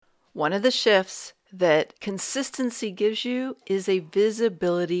One of the shifts that consistency gives you is a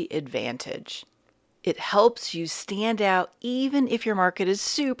visibility advantage. It helps you stand out even if your market is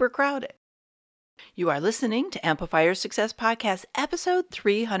super crowded. You are listening to Amplify Your Success Podcast, episode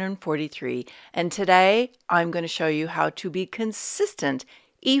 343. And today I'm going to show you how to be consistent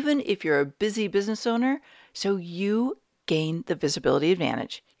even if you're a busy business owner so you gain the visibility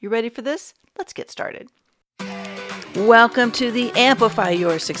advantage. You ready for this? Let's get started. Welcome to the Amplify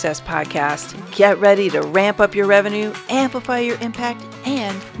Your Success Podcast. Get ready to ramp up your revenue, amplify your impact,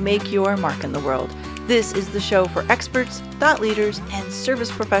 and make your mark in the world. This is the show for experts, thought leaders, and service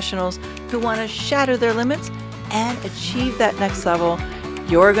professionals who want to shatter their limits and achieve that next level.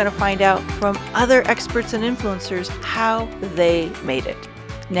 You're going to find out from other experts and influencers how they made it.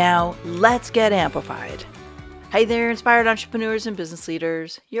 Now, let's get amplified. Hey there, inspired entrepreneurs and business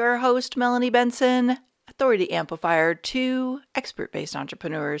leaders. Your host, Melanie Benson, Authority Amplifier to expert-based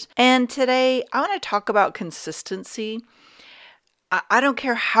entrepreneurs. And today I want to talk about consistency. I don't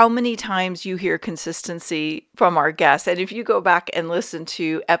care how many times you hear consistency from our guests. And if you go back and listen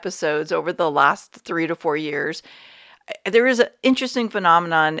to episodes over the last 3 to 4 years, there is an interesting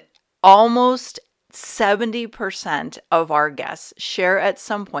phenomenon. Almost 70% of our guests share at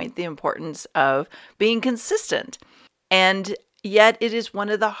some point the importance of being consistent. And yet it is one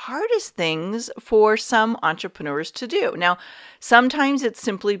of the hardest things for some entrepreneurs to do. Now, sometimes it's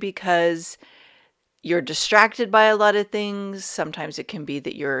simply because you're distracted by a lot of things. Sometimes it can be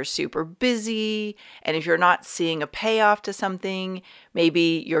that you're super busy. And if you're not seeing a payoff to something,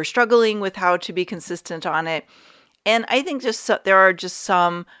 maybe you're struggling with how to be consistent on it. And I think there are just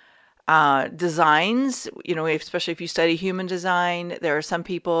some designs, especially if you study human design, there are some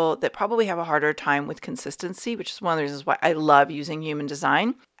people that probably have a harder time with consistency, which is one of the reasons why I love using human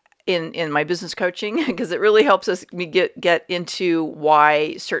design in my business coaching, because it really helps us get into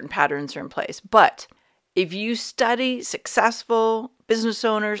why certain patterns are in place. But if you study successful business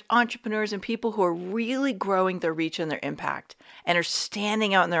owners, entrepreneurs, and people who are really growing their reach and their impact and are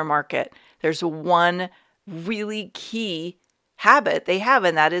standing out in their market, there's one really key habit they have,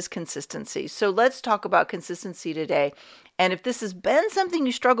 and that is consistency. So let's talk about consistency today. And if this has been something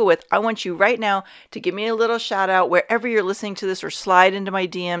you struggle with, I want you right now to give me a little shout out wherever you're listening to this, or slide into my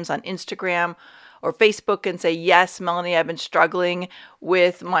DMs on Instagram or Facebook and say, yes, Melanie, I've been struggling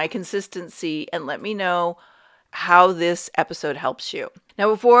with my consistency, and let me know how this episode helps you. Now,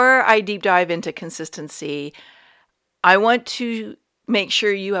 before I deep dive into consistency, I want to make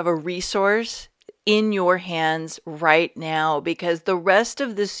sure you have a resource in your hands right now, because the rest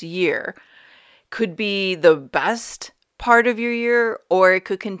of this year could be the best part of your year, or it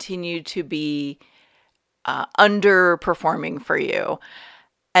could continue to be underperforming for you.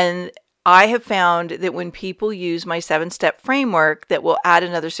 And I have found that when people use my 7-step framework that will add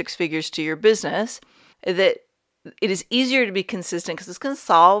another 6 figures to your business, that it is easier to be consistent because it's going to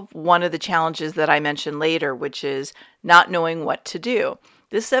solve one of the challenges that I mentioned later, which is not knowing what to do.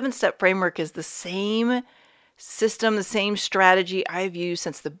 This 7-step framework is the same system, the same strategy I've used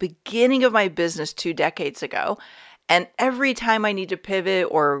since the beginning of my business 2 decades ago. And every time I need to pivot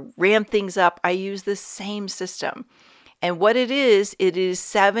or ramp things up, I use the same system. And what it is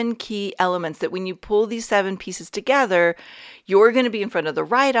 7 key elements that when you pull these 7 pieces together, you're going to be in front of the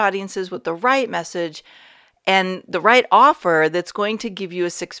right audiences with the right message and the right offer that's going to give you a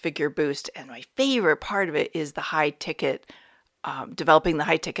 6-figure boost. And my favorite part of it is the high ticket developing the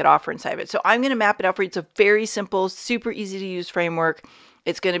high ticket offer inside of it. So I'm going to map it out for you. It's a very simple, super easy to use framework.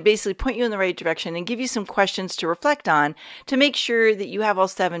 It's going to basically point you in the right direction and give you some questions to reflect on to make sure that you have all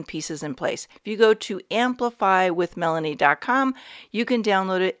 7 pieces in place. If you go to amplifywithmelanie.com, you can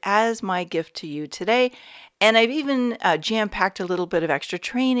download it as my gift to you today. And I've even jam-packed a little bit of extra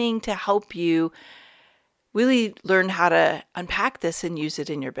training to help you really learn how to unpack this and use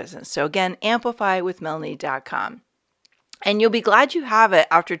it in your business. So again, amplifywithmelanie.com. And you'll be glad you have it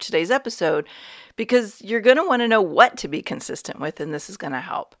after today's episode, because you're going to want to know what to be consistent with, and this is going to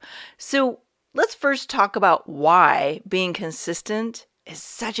help. So let's first talk about why being consistent is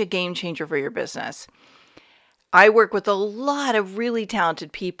such a game changer for your business. I work with a lot of really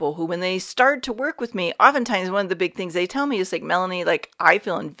talented people who, when they start to work with me, oftentimes one of the big things they tell me is like, Melanie, I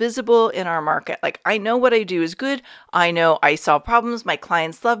feel invisible in our market. I know what I do is good. I know I solve problems. My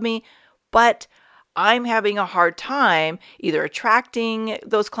clients love me, but I'm having a hard time either attracting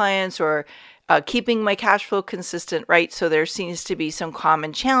those clients or keeping my cash flow consistent, right? So there seems to be some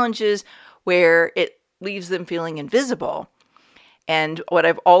common challenges where it leaves them feeling invisible. And what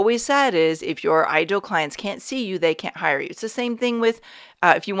I've always said is if your ideal clients can't see you, they can't hire you. It's the same thing with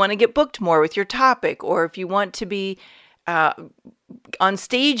if you want to get booked more with your topic, or if you want to be on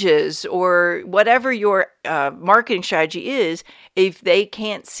stages or whatever your marketing strategy is, if they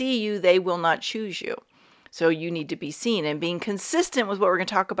can't see you, they will not choose you. So you need to be seen, and being consistent with what we're going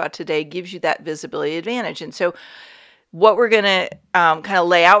to talk about today gives you that visibility advantage. And so what we're going to kind of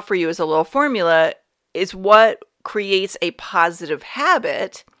lay out for you as a little formula is what creates a positive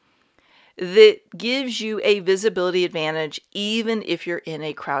habit that gives you a visibility advantage even if you're in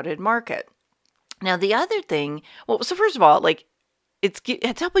a crowded market. Now, the other thing, so first of all, like it's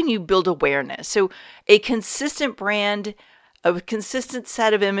helping you build awareness. So a consistent brand, a consistent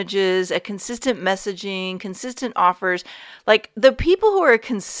set of images, a consistent messaging, consistent offers, like the people who are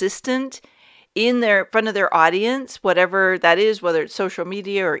consistent in their front of their audience, whatever that is, whether it's social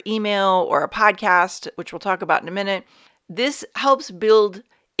media or email or a podcast, which we'll talk about in a minute, this helps build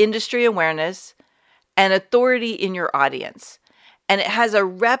industry awareness and authority in your audience. And it has a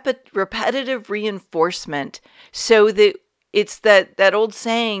repetitive reinforcement so that it's that old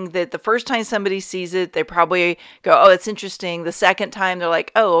saying that the first time somebody sees it, they probably go, oh, it's interesting. The second time, they're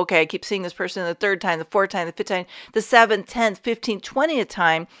like, oh, okay, I keep seeing this person. The third time, the fourth time, the fifth time, the 7th, 10th, 15th, 20th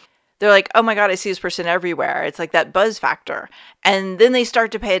time, they're like, oh my God, I see this person everywhere. It's like that buzz factor. And then they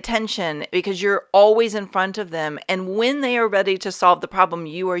start to pay attention because you're always in front of them. And when they are ready to solve the problem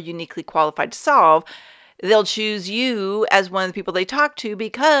you are uniquely qualified to solve, they'll choose you as one of the people they talk to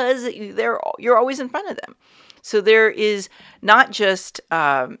because you're always in front of them. So there is not just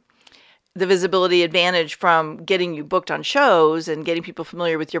the visibility advantage from getting you booked on shows and getting people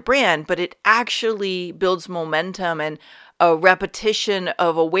familiar with your brand, but it actually builds momentum and a repetition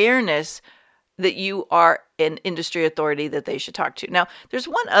of awareness that you are an industry authority that they should talk to. Now, there's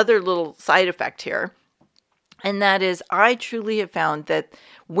one other little side effect here, and that is I truly have found that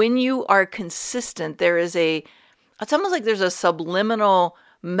when you are consistent, it's almost like there's a subliminal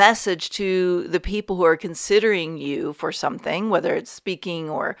message to the people who are considering you for something, whether it's speaking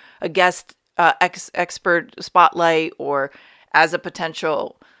or a guest expert spotlight or as a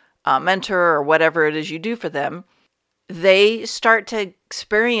potential mentor or whatever it is you do for them. They start to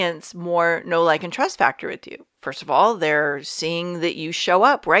experience more know, like, and trust factor with you. First of all, they're seeing that you show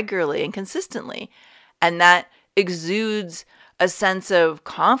up regularly and consistently, and that exudes a sense of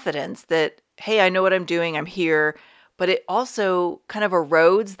confidence that, hey, I know what I'm doing, I'm here. But it also kind of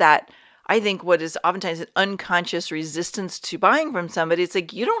erodes that, I think, what is oftentimes an unconscious resistance to buying from somebody. It's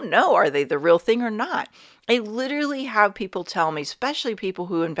like, you don't know, are they the real thing or not? I literally have people tell me, especially people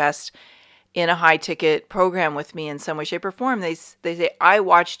who invest in a high ticket program with me in some way, shape, or form. They say, I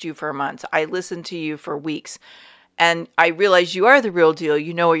watched you for months. I listened to you for weeks. And I realize you are the real deal.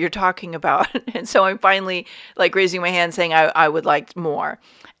 You know what you're talking about. And so I'm finally like raising my hand saying, I would like more.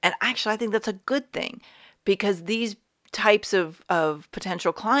 And actually, I think that's a good thing because these types of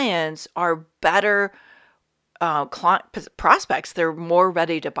potential clients are better prospects. They're more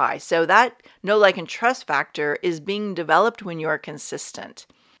ready to buy. So that know, like, and trust factor is being developed when you are consistent.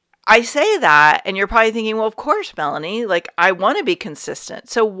 I say that, and you're probably thinking, well, of course, Melanie, like, I want to be consistent.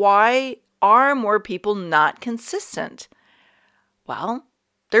 So why are more people not consistent? Well,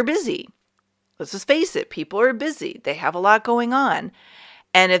 they're busy. Let's just face it. People are busy. They have a lot going on.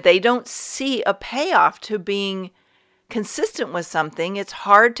 And if they don't see a payoff to being consistent with something, it's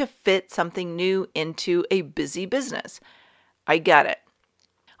hard to fit something new into a busy business. I get it.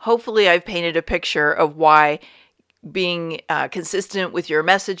 Hopefully, I've painted a picture of why being consistent with your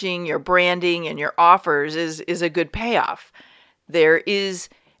messaging, your branding, and your offers is a good payoff. There is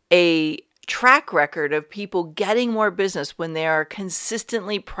a track record of people getting more business when they are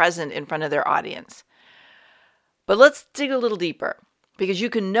consistently present in front of their audience. But let's dig a little deeper. Because you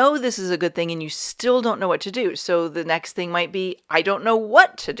can know this is a good thing and you still don't know what to do. So the next thing might be, I don't know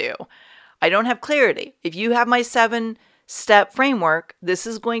what to do. I don't have clarity. If you have my 7-step framework, this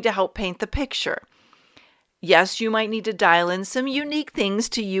is going to help paint the picture. Yes, you might need to dial in some unique things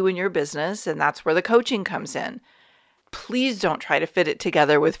to you and your business, and that's where the coaching comes in. Please don't try to fit it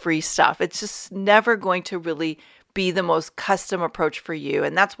together with free stuff. It's just never going to really be the most custom approach for you.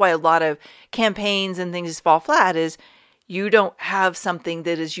 And that's why a lot of campaigns and things fall flat is you don't have something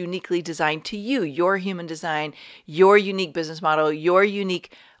that is uniquely designed to you, your human design, your unique business model, your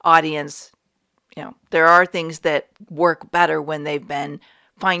unique audience. You know, there are things that work better when they've been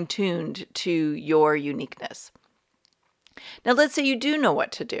fine-tuned to your uniqueness. Now, let's say you do know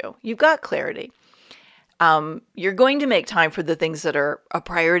what to do. You've got clarity. You're going to make time for the things that are a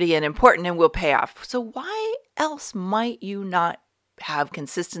priority and important and will pay off. So why else might you not have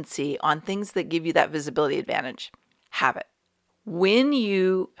consistency on things that give you that visibility advantage? Habit. When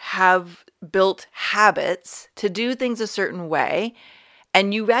you have built habits to do things a certain way,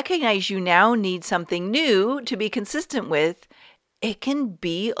 and you recognize you now need something new to be consistent with, it can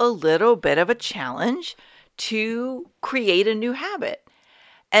be a little bit of a challenge to create a new habit.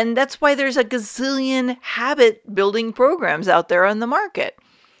 And that's why there's a gazillion habit building programs out there on the market.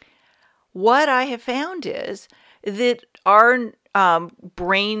 What I have found is that our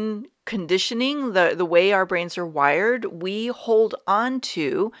brain conditioning, the way our brains are wired, we hold on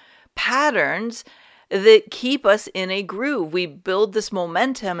to patterns that keep us in a groove. We build this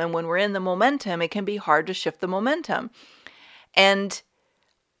momentum, and when we're in the momentum, it can be hard to shift the momentum. And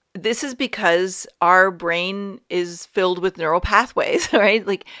this is because our brain is filled with neural pathways, right?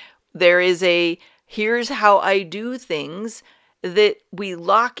 Like there is here's how I do things that we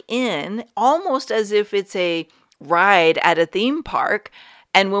lock in almost as if it's a ride at a theme park.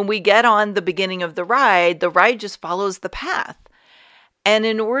 And when we get on the beginning of the ride just follows the path. And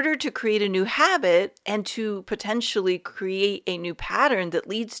in order to create a new habit and to potentially create a new pattern that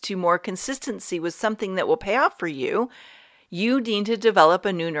leads to more consistency with something that will pay off for you, you need to develop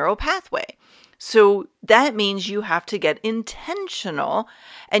a new neural pathway. So that means you have to get intentional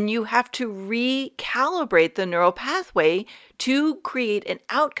and you have to recalibrate the neural pathway to create an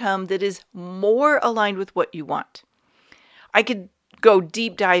outcome that is more aligned with what you want. I could go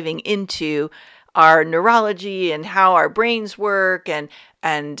deep diving into our neurology and how our brains work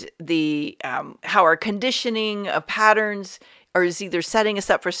and the how our conditioning of patterns is either setting us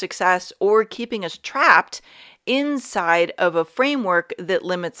up for success or keeping us trapped inside of a framework that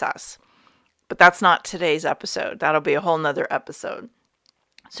limits us. But that's not today's episode. That'll be a whole nother episode.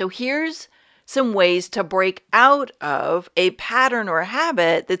 So here's some ways to break out of a pattern or a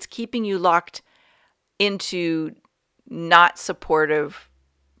habit that's keeping you locked into not supportive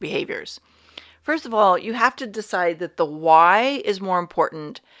behaviors. First of all, you have to decide that the why is more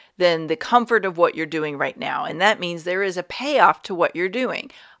important than the comfort of what you're doing right now. And that means there is a payoff to what you're doing.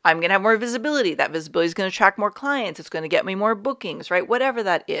 I'm going to have more visibility. That visibility is going to attract more clients. It's going to get me more bookings, right? Whatever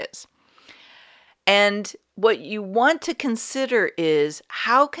that is. And what you want to consider is,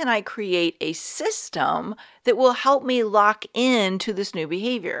 how can I create a system that will help me lock into this new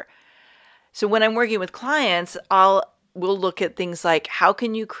behavior? So when I'm working with clients, we'll look at things like, how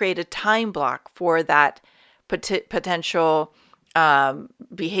can you create a time block for that potential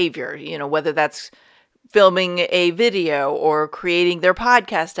behavior? You know, whether that's filming a video or creating their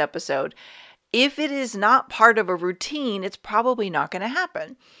podcast episode. If it is not part of a routine, it's probably not going to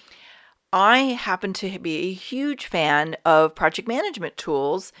happen. I happen to be a huge fan of project management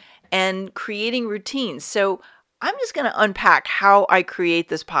tools and creating routines. So I'm just going to unpack how I create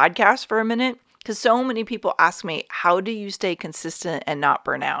this podcast for a minute, because so many people ask me, how do you stay consistent and not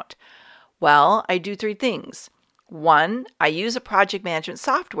burn out? Well, I do 3 things. 1, I use a project management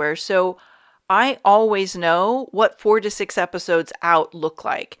software, so I always know what 4 to 6 episodes out look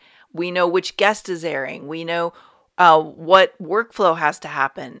like. We know which guest is airing. We know what workflow has to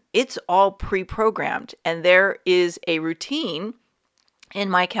happen. It's all pre-programmed, and there is a routine in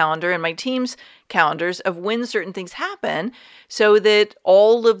my calendar and my team's calendars of when certain things happen so that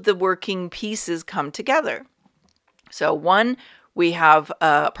all of the working pieces come together. So 1, we have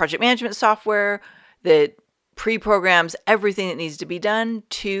a project management software that pre-programs everything that needs to be done.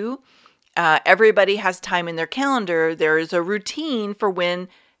 2, everybody has time in their calendar. There is a routine for when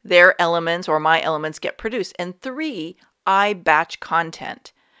their elements or my elements get produced. And 3, I batch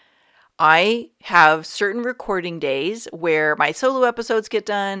content. I have certain recording days where my solo episodes get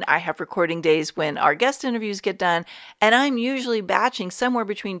done. I have recording days when our guest interviews get done. And I'm usually batching somewhere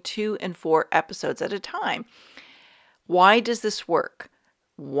between 2 and 4 episodes at a time. Why does this work?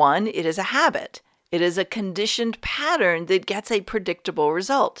 1, it is a habit. It is a conditioned pattern that gets a predictable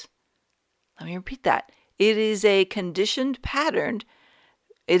result. Let me repeat that. It is a conditioned pattern.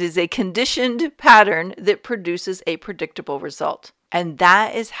 It is a conditioned pattern that produces a predictable result. And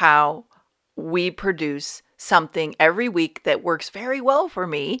that is how we produce something every week that works very well for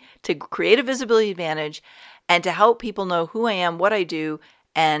me to create a visibility advantage and to help people know who I am, what I do,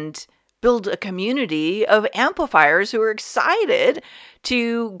 and build a community of amplifiers who are excited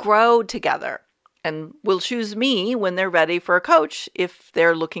to grow together and will choose me when they're ready for a coach if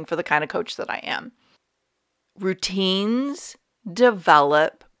they're looking for the kind of coach that I am. Routines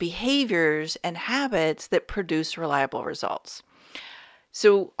develop behaviors and habits that produce reliable results.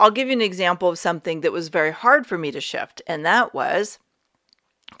 So I'll give you an example of something that was very hard for me to shift. And that was,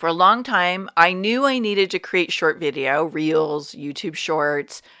 for a long time, I knew I needed to create short video, Reels, YouTube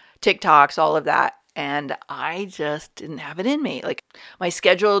Shorts, TikToks, all of that. And I just didn't have it in me. Like, my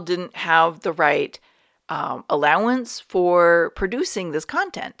schedule didn't have the right allowance for producing this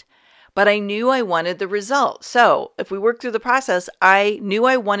content. but I knew I wanted the result. So if we work through the process, I knew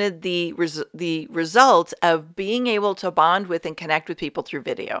I wanted the results of being able to bond with and connect with people through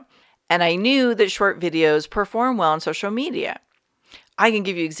video. And I knew that short videos perform well on social media. I can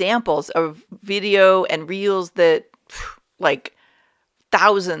give you examples of video and reels that like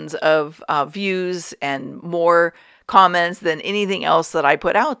thousands of views and more comments than anything else that I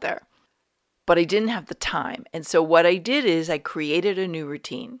put out there. But I didn't have the time. And so what I did is I created a new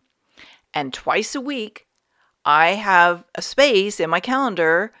routine. And twice a week, I have a space in my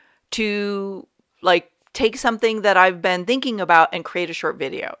calendar to take something that I've been thinking about and create a short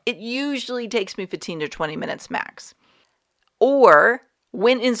video. It usually takes me 15 to 20 minutes max. Or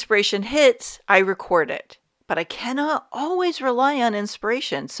when inspiration hits, I record it. But I cannot always rely on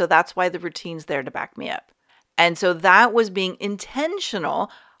inspiration. So that's why the routine's there to back me up. And so that was being intentional.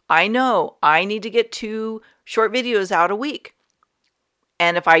 I know I need to get 2 short videos out a week.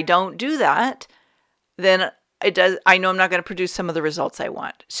 And if I don't do that, then I know I'm not going to produce some of the results I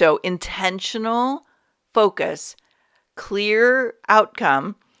want. So intentional focus, clear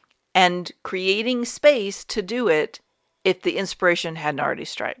outcome, and creating space to do it if the inspiration hadn't already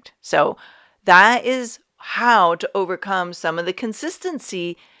struck. So that is how to overcome some of the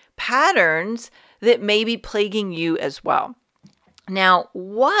consistency patterns that may be plaguing you as well. Now,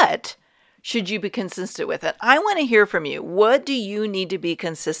 what should you be consistent with? And I want to hear from you. What do you need to be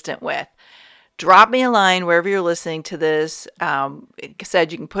consistent with? Drop me a line wherever you're listening to this. Like I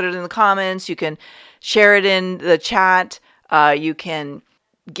said, you can put it in the comments. You can share it in the chat. You can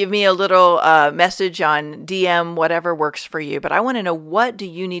give me a little message on DM, whatever works for you. But I want to know, what do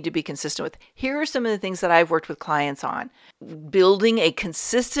you need to be consistent with? Here are some of the things that I've worked with clients on. Building a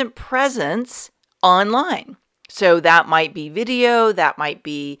consistent presence online. So that might be video, that might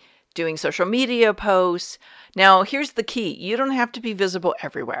be doing social media posts. Now, here's the key. You don't have to be visible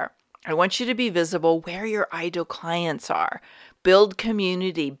everywhere. I want you to be visible where your ideal clients are. Build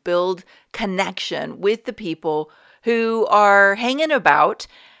community, build connection with the people who are hanging about.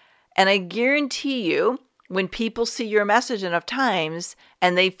 And I guarantee you, when people see your message enough times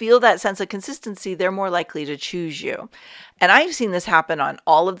and they feel that sense of consistency, they're more likely to choose you. And I've seen this happen on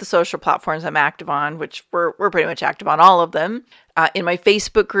all of the social platforms I'm active on, which we're pretty much active on all of them. In my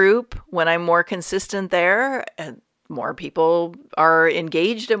Facebook group, when I'm more consistent there, more people are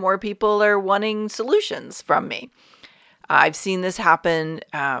engaged and more people are wanting solutions from me. I've seen this happen.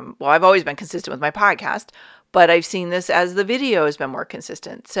 I've always been consistent with my podcast, but I've seen this as the video has been more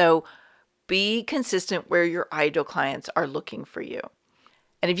consistent. So be consistent where your ideal clients are looking for you.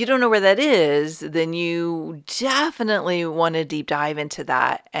 And if you don't know where that is, then you definitely want to deep dive into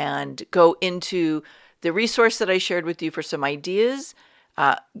that and go into the resource that I shared with you for some ideas.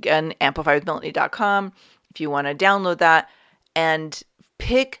 Again, amplifywithmelanie.com. If you want to download that, and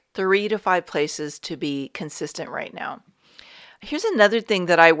pick 3 to 5 places to be consistent right now. Here's another thing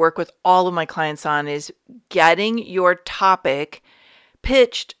that I work with all of my clients on is getting your topic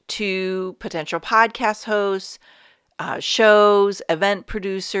pitched to potential podcast hosts, shows, event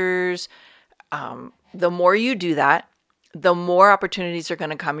producers. The more you do that, the more opportunities are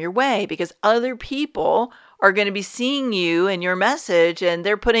going to come your way, because other people are going to be seeing you and your message, and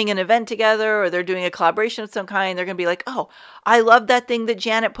they're putting an event together or they're doing a collaboration of some kind. They're going to be like, oh, I love that thing that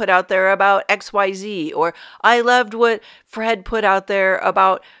Janet put out there about XYZ, or I loved what Fred put out there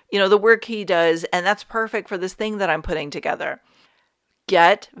about, the work he does, and that's perfect for this thing that I'm putting together.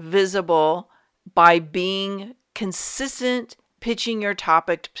 Get visible by being consistent, pitching your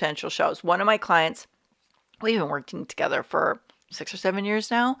topic to potential shows. One of my clients, we've been working together for 6 or 7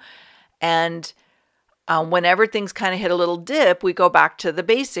 years now, and whenever things kind of hit a little dip, we go back to the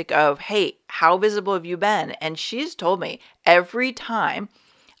basic of, hey, how visible have you been? And she's told me every time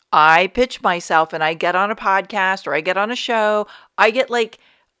I pitch myself and I get on a podcast or I get on a show, I get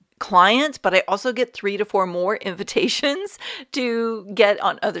clients, but I also get 3 to 4 more invitations to get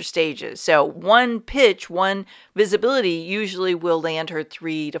on other stages. So one pitch, one visibility usually will land her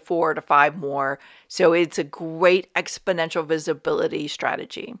 3 to 4 to 5 more. So it's a great exponential visibility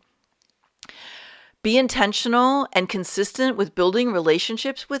strategy. Be intentional and consistent with building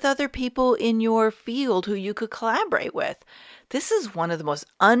relationships with other people in your field who you could collaborate with. This is one of the most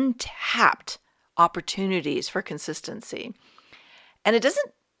untapped opportunities for consistency. And it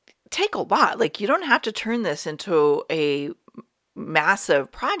doesn't take a lot. You don't have to turn this into a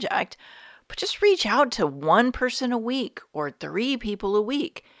massive project, but just reach out to 1 person a week or 3 people a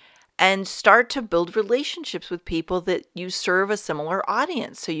week and start to build relationships with people that you serve a similar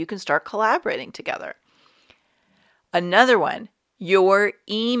audience so you can start collaborating together. Another one, your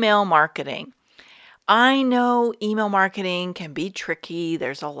email marketing. I know email marketing can be tricky.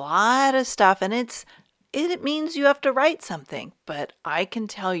 There's a lot of stuff, and it means you have to write something. But I can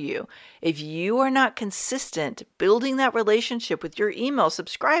tell you, if you are not consistent building that relationship with your email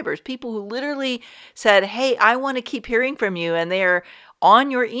subscribers, people who literally said, hey, I want to keep hearing from you, and they're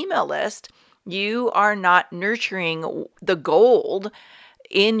on your email list, you are not nurturing the gold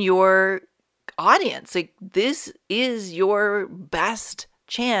in your audience. Like, this is your best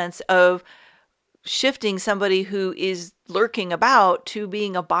chance of shifting somebody who is lurking about to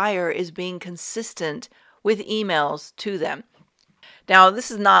being a buyer, is being consistent with emails to them. Now,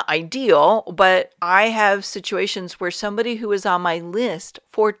 this is not ideal, but I have situations where somebody who is on my list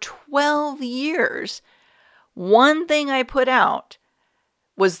for 12 years, one thing I put out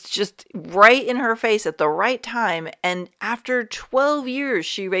was just right in her face at the right time. And after 12 years,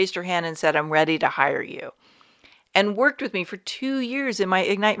 she raised her hand and said, I'm ready to hire you, and worked with me for 2 years in my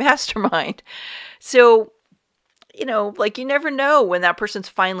Ignite Mastermind. So, you never know when that person's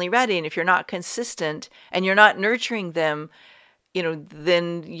finally ready. And if you're not consistent and you're not nurturing them,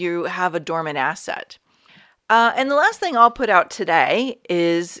 then you have a dormant asset. And the last thing I'll put out today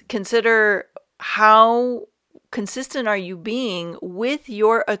is consider how consistent are you being with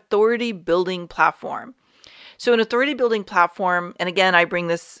your authority building platform. So an authority building platform, and again, I bring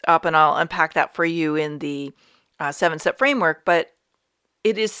this up and I'll unpack that for you in the 7-step framework, but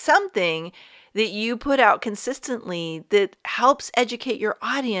it is something that you put out consistently that helps educate your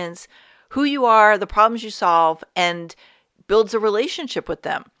audience who you are, the problems you solve, and builds a relationship with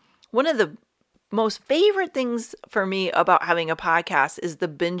them. One of the most favorite things for me about having a podcast is the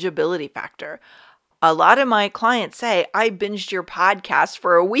bingeability factor. A lot of my clients say, I binged your podcast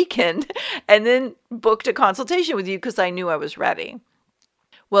for a weekend and then booked a consultation with you because I knew I was ready.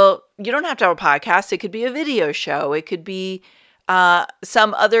 Well, you don't have to have a podcast. It could be a video show. It could be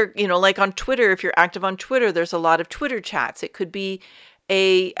some other, like on Twitter. If you're active on Twitter, there's a lot of Twitter chats. It could be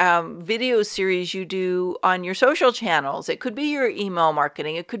a video series you do on your social channels. It could be your email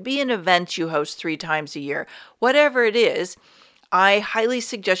marketing. It could be an event you host 3 times a year. Whatever it is, I highly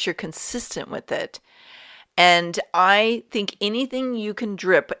suggest you're consistent with it. And I think anything you can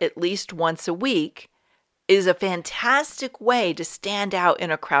drip at least once a week is a fantastic way to stand out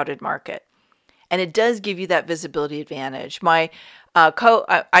in a crowded market. And it does give you that visibility advantage. I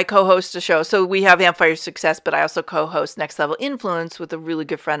co-host a show. So we have Amplify Success, but I also co-host Next Level Influence with a really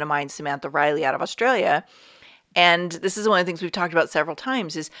good friend of mine, Samantha Riley out of Australia. And this is one of the things we've talked about several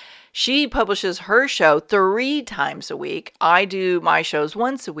times is she publishes her show 3 times a week. I do my shows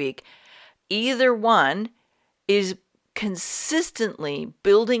once a week. Either one is consistently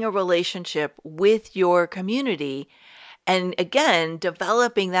building a relationship with your community and, again,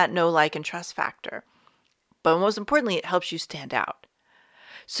 developing that know, like, and trust factor. But most importantly, it helps you stand out.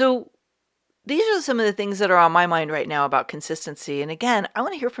 So these are some of the things that are on my mind right now about consistency. And again, I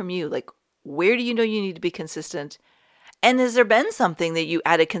want to hear from you. Like, where do you know you need to be consistent? And has there been something that you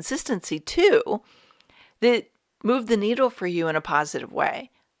added consistency to that moved the needle for you in a positive way?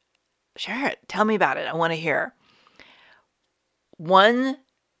 Share it. Tell me about it. I want to hear. One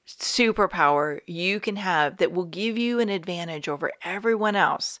superpower you can have that will give you an advantage over everyone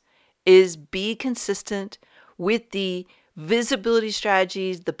else is be consistent with the visibility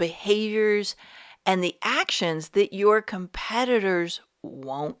strategies, the behaviors, and the actions that your competitors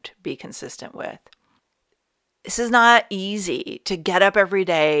won't be consistent with. This is not easy to get up every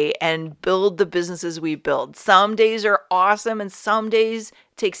day and build the businesses we build. Some days are awesome and some days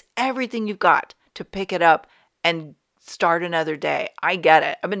it takes everything you've got to pick it up and start another day. I get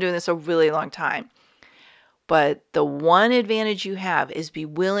it. I've been doing this a really long time. But the one advantage you have is be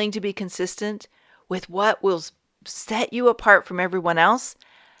willing to be consistent with what will set you apart from everyone else.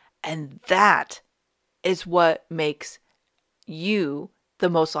 And that is what makes you the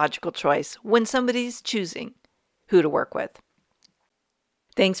most logical choice when somebody's choosing who to work with.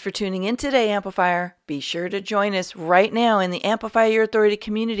 Thanks for tuning in today, Amplifier. Be sure to join us right now in the Amplify Your Authority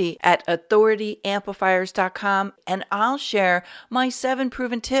community at authorityamplifiers.com, and I'll share my 7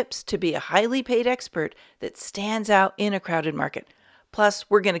 proven tips to be a highly paid expert that stands out in a crowded market. Plus,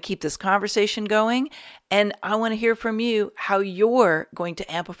 we're going to keep this conversation going, and I want to hear from you how you're going to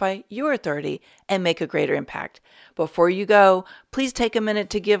amplify your authority and make a greater impact. Before you go, please take a minute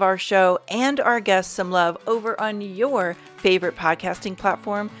to give our show and our guests some love over on your favorite podcasting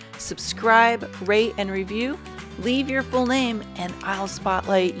platform. Subscribe, rate, and review. Leave your full name, and I'll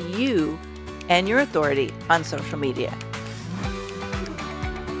spotlight you and your authority on social media.